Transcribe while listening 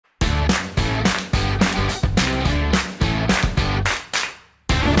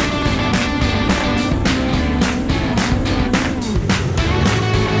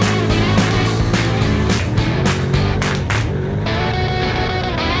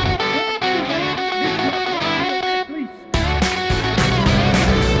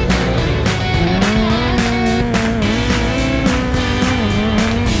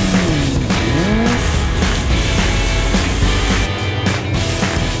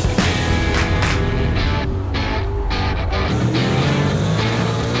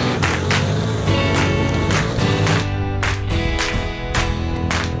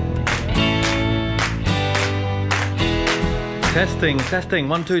Testing.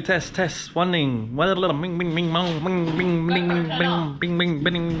 1, 2, test. 1 ing. Bing, bing, bing, bong, bing, bing, bing, bing, bing, bing, bing,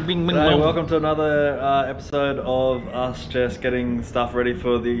 bing, bing. Welcome to another episode of us just getting stuff ready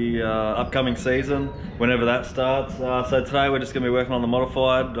for the upcoming season, whenever that starts. So today we're just going to be working on the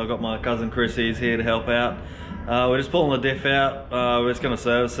modified. I've got my cousin Chris, he's here to help out. We're just pulling the diff out. We're just going to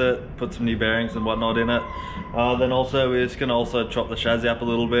service it, put some new bearings and whatnot in it. Then also we're just going to chop the chassis up a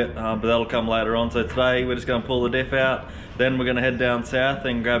little bit, but that'll come later on. So today we're just going to pull the diff out, then we're going to head down south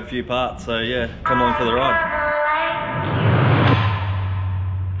and grab a few parts. So yeah, come along for the ride.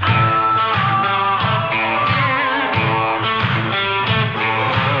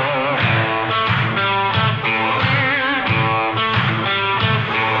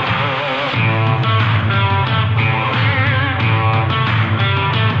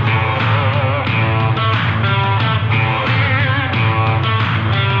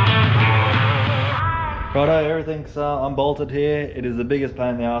 Righto, everything's unbolted here. It is the biggest pain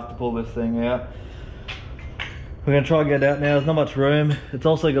in the ass to pull this thing out. We're going to try and get it out now. There's not much room. It's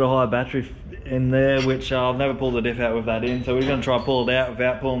also got a high battery in there, which I've never pulled the diff out with that in. So we're going to try and pull it out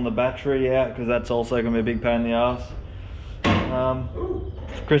without pulling the battery out, because that's also going to be a big pain in the ass.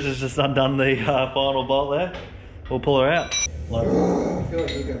 Chris has just undone the final bolt there. We'll pull her out. I feel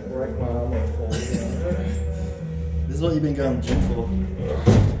like you're going to break my arm and fall down. This is what you've been going to the gym for.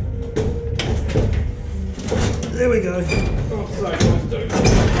 There we go. Oh, sorry,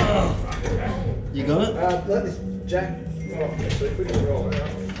 oh. You got it? Let this jack. Oh, actually, if we can roll it out.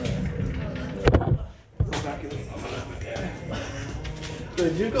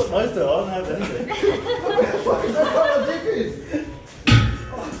 Dude, you've got most of it. I don't have anything. I fucking know what my diff is.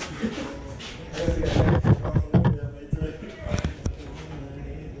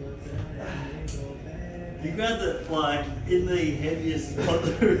 You grabbed it like in the heaviest spot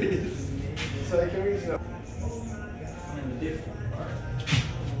there is. So can we just...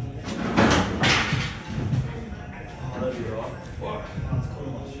 That'd be right. Wow. That's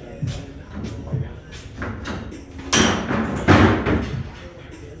cool.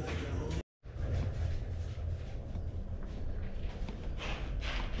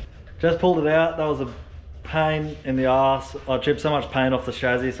 Just pulled it out. That was a pain in the ass. I chipped so much paint off the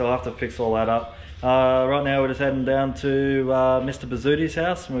chassis, so I'll have to fix all that up. Right now we're just heading down to Mr. Bazzudi's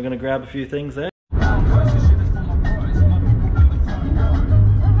house, and we're going to grab a few things there.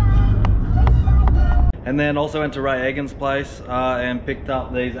 And then also went to Ray Egan's place and picked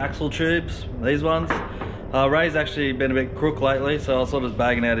up these axle tubes, these ones. Ray's actually been a bit crook lately, so I was sort of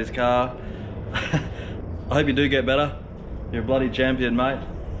bagging out his car. I hope you do get better. You're a bloody champion, mate.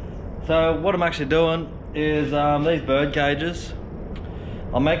 So what I'm actually doing is these bird cages,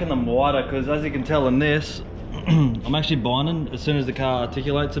 I'm making them wider because, as you can tell in this, I'm actually binding as soon as the car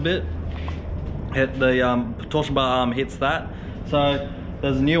articulates a bit. The torsion bar arm hits that. So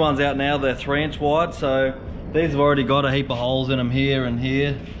there's new ones out now, they're 3-inch wide, so these have already got a heap of holes in them here and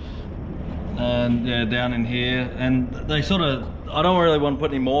here, and yeah, down in here, and they sort of, I don't really want to put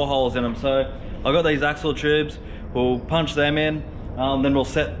any more holes in them, so I've got these axle tubes. We'll punch them in, then we'll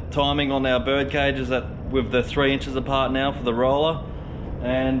set timing on our bird cages with the 3 inches apart now for the roller,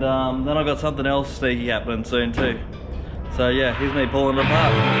 and then I've got something else sneaky happening soon too. So yeah, here's me pulling it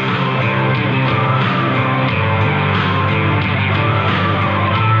apart.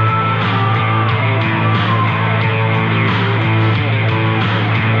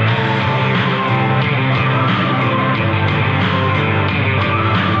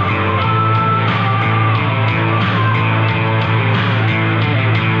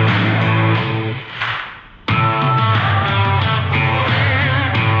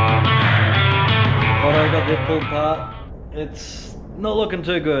 Pulled apart. It's not looking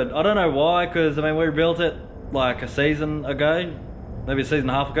too good. I don't know why, because I mean we built it like a season ago, maybe a season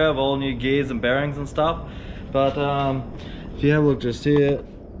and a half ago, of all new gears and bearings and stuff. But if you have a look just here,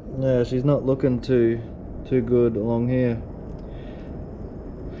 yeah, she's not looking too good along here.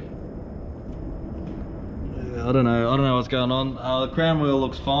 I don't know what's going on. The crown wheel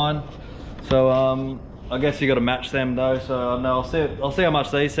looks fine, so I guess you got to match them though. So no, I'll see how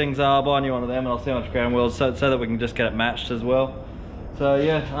much these things are. I'll buy a new one of them, and I'll see how much crown wheels, so that we can just get it matched as well. So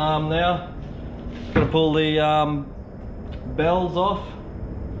yeah, now gonna pull the bells off.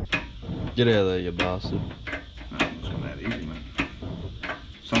 Get out of there, you bastard. No, it's not that easy, man.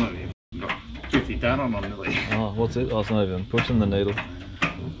 Some of you got 50 ton on them nearly. Oh, what's it? Oh, it's not even pushing the needle.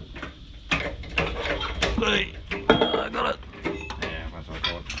 Hey, I got it. Yeah, that's what I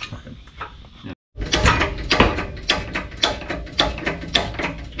thought.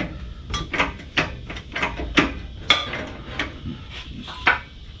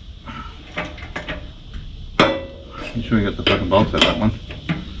 You sure you got the fucking bolts of that one.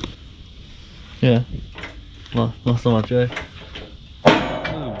 Yeah. Not so much, eh?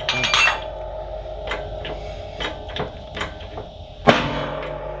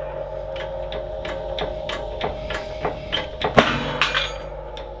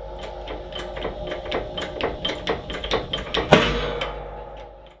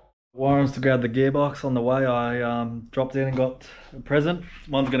 Warren's to grab the gearbox. On the way I dropped in and got a present.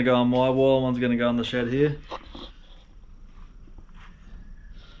 One's going to go on my wall, one's going to go on the shed here.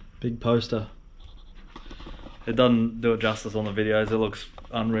 Big poster. It doesn't do it justice on the videos, it looks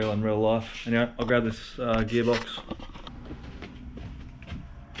unreal in real life. Anyway, I'll grab this gearbox.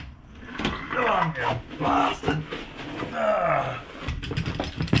 Come on, you bastard!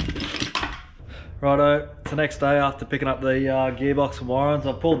 Righto, it's the next day after picking up the gearbox from Warren's.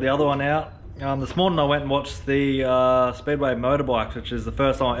 I pulled the other one out. This morning I went and watched the Speedway motorbikes, which is the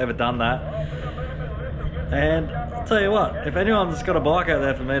first time I've ever done that. And I'll tell you what, if anyone's got a bike out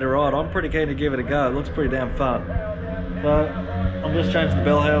there for me to ride, I'm pretty keen to give it a go. It looks pretty damn fun. So I'm just changing the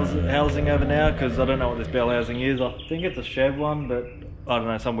bell housing over now because I don't know what this bell housing is. I think it's a Chev one, but I don't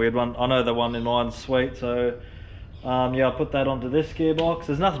know, some weird one. I know the one in mine's sweet, so yeah, I'll put that onto this gearbox.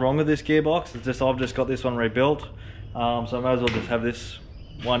 There's nothing wrong with this gearbox, it's just I've just got this one rebuilt. So I may as well just have this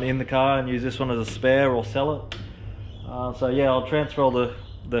one in the car and use this one as a spare or sell it. So yeah, I'll transfer all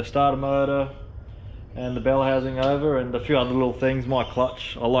the starter motor and the bell housing over and a few other little things. My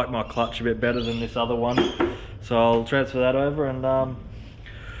clutch, I like my clutch a bit better than this other one. So I'll transfer that over and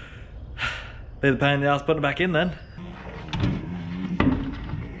be the pain in the ass putting it back in then.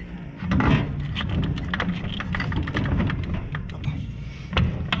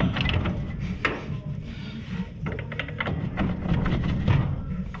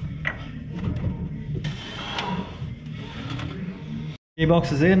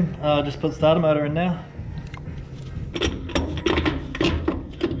 Gearbox is in, just put starter motor in now.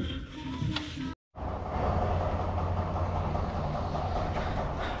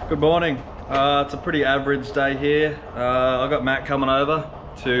 Good morning. It's a pretty average day here. I got Matt coming over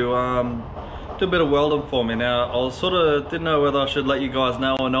to do a bit of welding for me. Now I was didn't know whether I should let you guys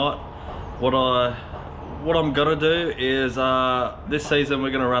know or not. What I'm gonna do is this season we're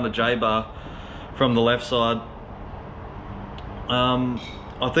gonna run a J-bar from the left side.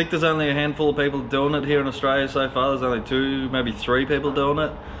 I think there's only a handful of people doing it here in Australia so far. There's only 2, maybe 3 people doing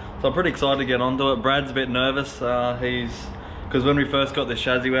it. So I'm pretty excited to get onto it. Brad's a bit nervous. Because when we first got this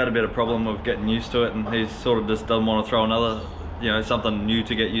chassis, we had a bit of problem with getting used to it, and he sort of just doesn't want to throw another, something new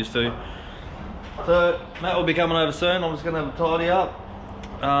to get used to. So Matt will be coming over soon. I'm just gonna have a tidy up.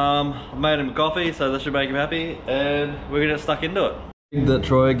 I made him a coffee, so that should make him happy, and we're gonna get stuck into it. That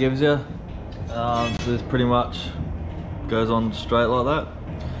Troy gives you, this pretty much goes on straight like that.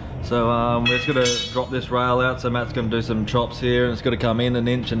 So we're just gonna drop this rail out. So Matt's gonna do some chops here, and it's gonna come in an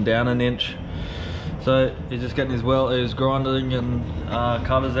inch and down an inch. So he's just getting his grinding and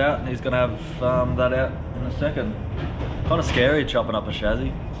covers out, and he's gonna have that out in a second. Kind of scary chopping up a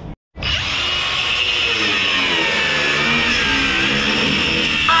chassis.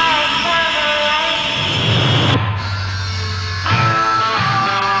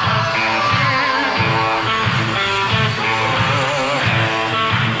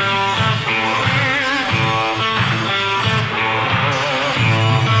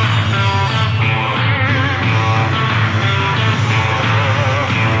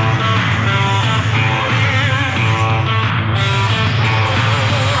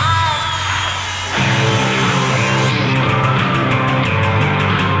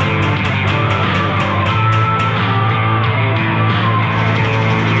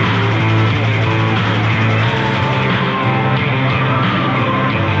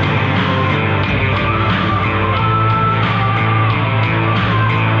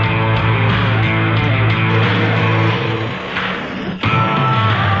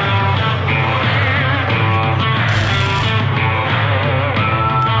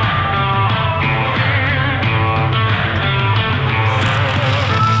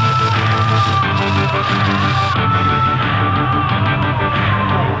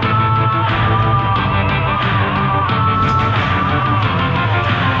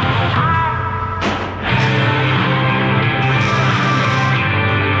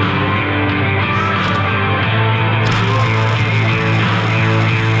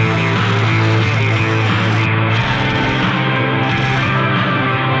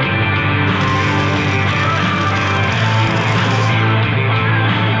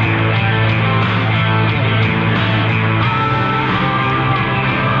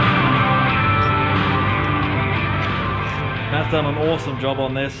 Done an awesome job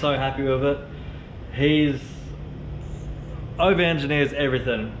on this, so happy with it. over-engineers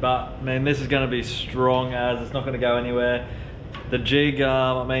everything, but I mean, this is going to be strong as it's not going to go anywhere. The jig,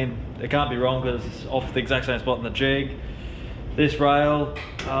 I mean, it can't be wrong because it's off the exact same spot in the jig. This rail,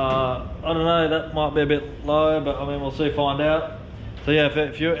 I don't know, that might be a bit low, but I mean, we'll soon find out. So yeah,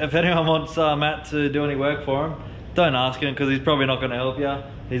 if anyone wants Matt to do any work for him, don't ask him because he's probably not going to help you.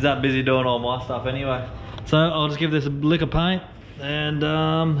 He's that busy doing all my stuff anyway. So I'll just give this a lick of paint and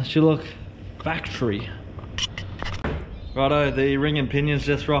it should look factory. Righto, the ring and pinions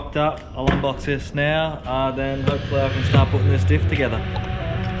just rocked up. I'll unbox this now, then hopefully I can start putting this diff together.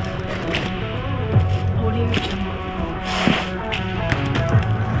 Audio Jungle.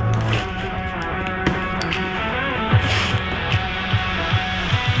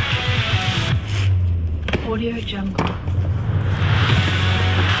 Audio Jungle.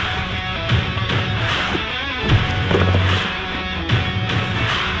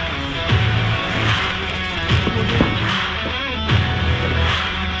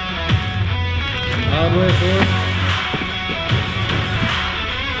 Hardware for it.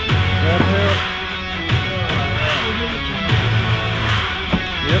 Hardware.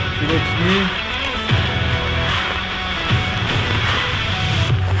 Yep, she looks new.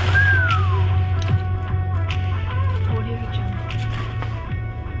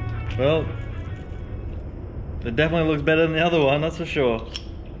 Well, it definitely looks better than the other one, that's for sure.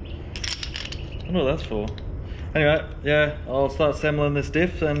 I wonder what that's for. Anyway, yeah, I'll start assembling this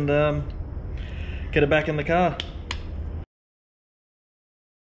diff and get it back in the car.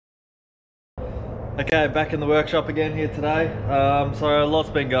 Okay, back in the workshop again here today. So a lot's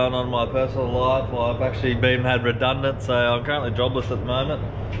been going on in my personal life. I've actually had redundant, so I'm currently jobless at the moment.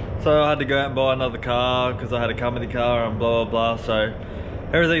 So I had to go out and buy another car because I had a company car and blah blah blah. So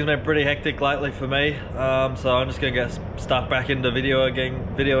everything's been pretty hectic lately for me. So I'm just gonna get stuck back into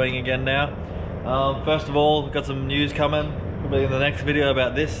videoing again now. First of all, got some news coming. Probably in the next video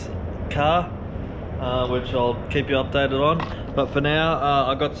about this car. Which I'll keep you updated on. But for now,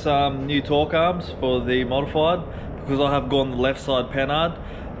 I got some new torque arms for the modified because I have gone the left side panhard.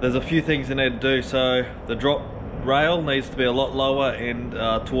 There's a few things I need to do. So the drop rail needs to be a lot lower and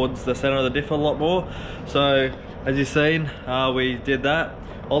towards the center of the diff a lot more. So as you've seen, we did that.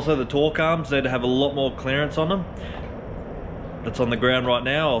 Also the torque arms need to have a lot more clearance on them. That's on the ground right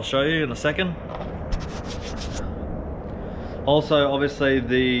now. I'll show you in a second. Also, obviously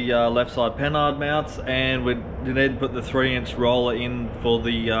the left side panhard mounts, and we need to put the 3-inch roller in for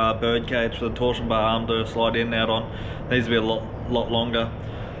the bird cage for the torsion bar arm to slide in and out on. Needs to be a lot longer.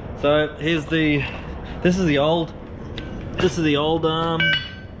 So here's this is the old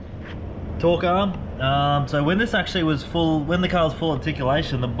torque arm. So when this actually was full, when the car was full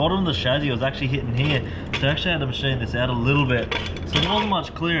articulation, the bottom of the chassis was actually hitting here. So I actually had to machine this out a little bit. So there wasn't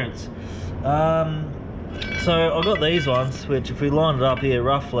much clearance. So I got these ones, which if we line it up here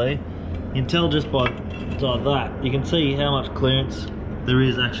roughly, you can tell just by that, you can see how much clearance there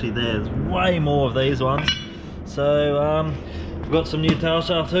is actually there. There's way more of these ones. So we've got some new tail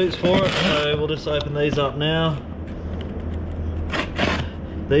shaft hoops for it, so we'll just open these up now.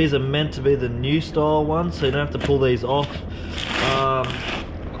 These are meant to be the new style ones, so you don't have to pull these off.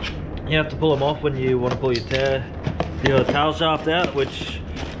 You have to pull them off when you want to pull your tail shaft out, which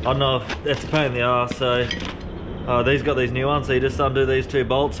I don't know if that's a pain in the arse. So these got these new ones, so you just undo these 2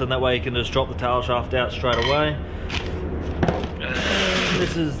 bolts and that way you can just drop the tail shaft out straight away.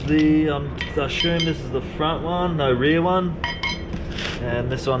 This is the, I assume this is the front one, no, rear one.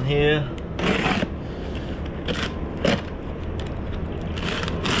 And this one here.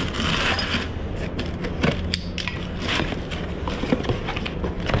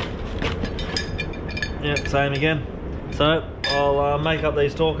 Yep, same again. So I'll make up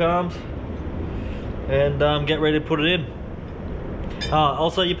these torque arms and get ready to put it in.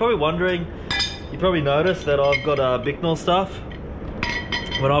 Also, you're probably wondering, you probably noticed that I've got Bicknell stuff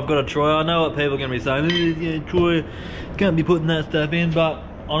when I've got a Troy. I know what people are going to be saying, yeah, Troy can't be putting that stuff in, but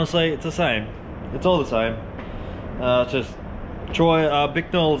honestly it's the same. It's all the same. It's just Troy,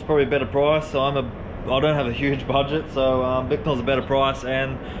 Bicknell is probably a better price, so I don't have a huge budget, so Bicknell's a better price,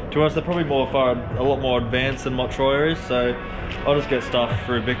 and to be honest, they're probably a lot more advanced than what Troy is, so I'll just get stuff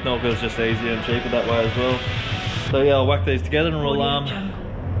through Bicknell because it's just easier and cheaper that way as well. So yeah, I'll whack these together and we'll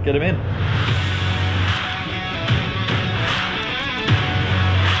get them in.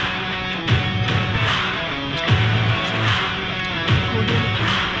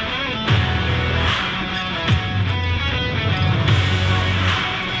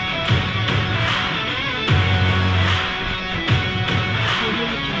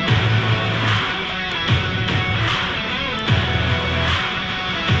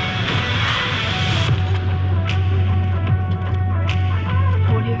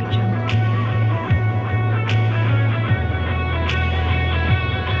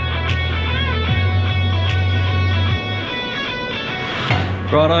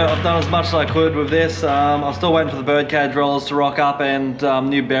 Righto, I've done as much as I could with this. I'm still waiting for the birdcage rollers to rock up and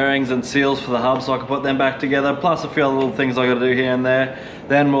new bearings and seals for the hub so I can put them back together, plus a few other little things I got to do here and there.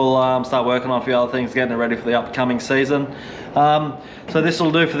 Then we'll start working on a few other things, getting it ready for the upcoming season. So this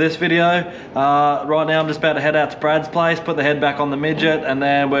will do for this video. Right now I'm just about to head out to Brad's place, put the head back on the midget, and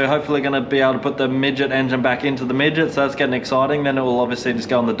then we're hopefully going to be able to put the midget engine back into the midget, so that's getting exciting. Then it will obviously just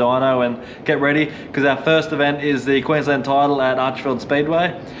go on the dyno and get ready, because our first event is the Queensland title at Archfield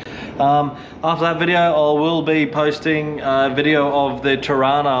Speedway. After that video, I will be posting a video of the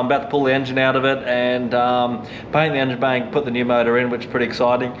Tirana. I'm about to pull the engine out of it and paint the engine bank, put the new motor in, which is pretty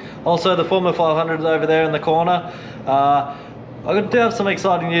exciting. Also, the Formula 500 is over there in the corner. I do have some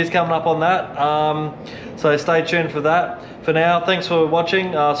exciting news coming up on that, so stay tuned for that. For now, thanks for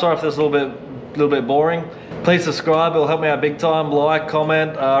watching. Sorry if this is a little bit boring. Please subscribe, it'll help me out big time. Like,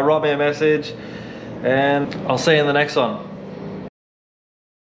 comment, write me a message, and I'll see you in the next one.